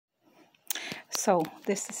So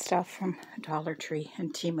this is stuff from Dollar Tree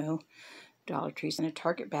and Temu. Dollar Tree's in a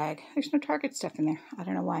Target bag. There's no Target stuff in there. I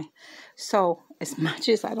don't know why. So as much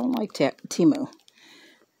as I don't like Temu,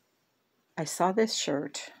 I saw this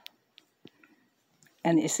shirt.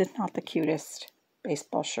 And is it not the cutest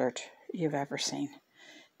baseball shirt you've ever seen?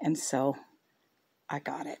 And so I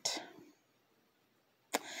got it.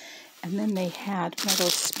 And then they had one of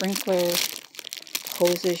those sprinkler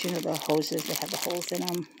hoses, you know, the hoses that have the holes in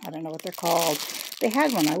them. I don't know what they're called. They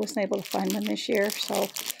had one. I wasn't able to find one this year, so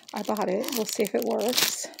I bought it. We'll see if it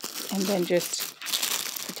works. And then just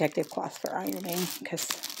protective cloth for ironing, because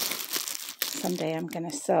someday I'm going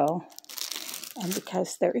to sew. And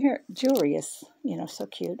because their jewelry is, you know, so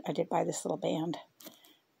cute, I did buy this little band.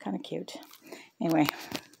 Kind of cute. Anyway,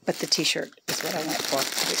 but the t-shirt is what I went for.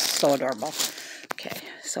 It was so adorable. Okay,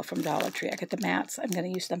 so from Dollar Tree, I got the mats. I'm going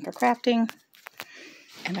to use them for crafting.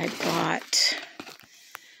 And I bought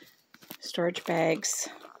storage bags.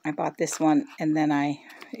 I bought this one, and then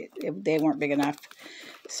they weren't big enough,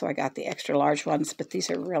 so I got the extra large ones. But these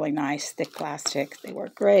are really nice, thick plastic. They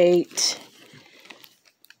work great.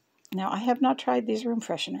 Now, I have not tried these room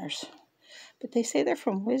fresheners, but they say they're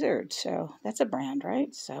from Wizard, so that's a brand,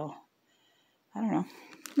 right? So, I don't know.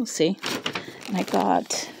 We'll see. And I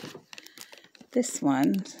got this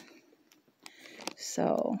one.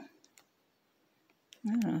 So,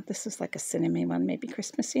 I don't know. This is like a cinnamon one, maybe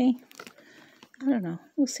Christmassy. I don't know.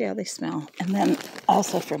 We'll see how they smell. And then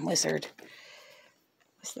also from Wizard,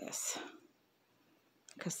 what's this?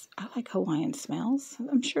 Because I like Hawaiian smells.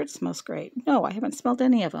 I'm sure it smells great. No, I haven't smelled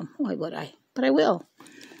any of them. Why would I? But I will.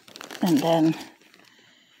 And then,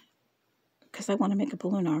 because I want to make a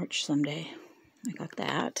balloon arch someday, I got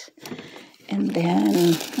that. And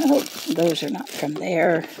then, oh, those are not from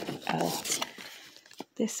there.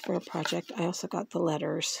 This for a project. I also got the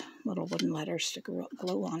letters, little wooden letters to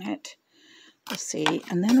glue on it. We'll see.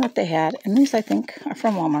 And then what they had, and these I think are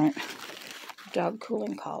from Walmart, dog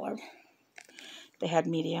cooling collar. They had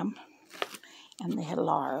medium, and they had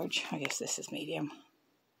large. I guess this is medium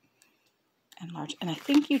and large. And I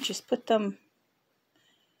think you just put them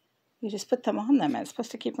on them, and it's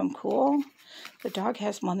supposed to keep them cool. The dog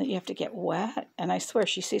has one that you have to get wet, and I swear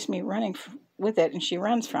she sees me running with it, and she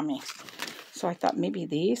runs from me. So I thought maybe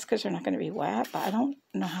these, because they're not going to be wet, but I don't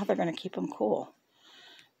know how they're going to keep them cool.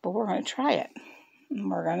 But we're going to try it,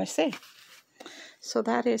 and we're going to see. So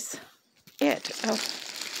that is it. Oh,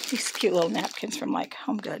 these cute little napkins from like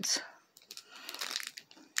Home Goods.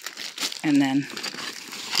 And then,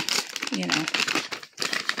 you know,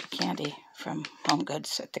 candy from Home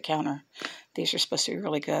Goods at the counter. These are supposed to be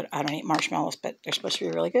really good. I don't eat marshmallows, but they're supposed to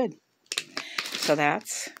be really good. So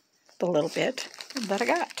that's the little bit that I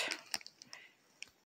got.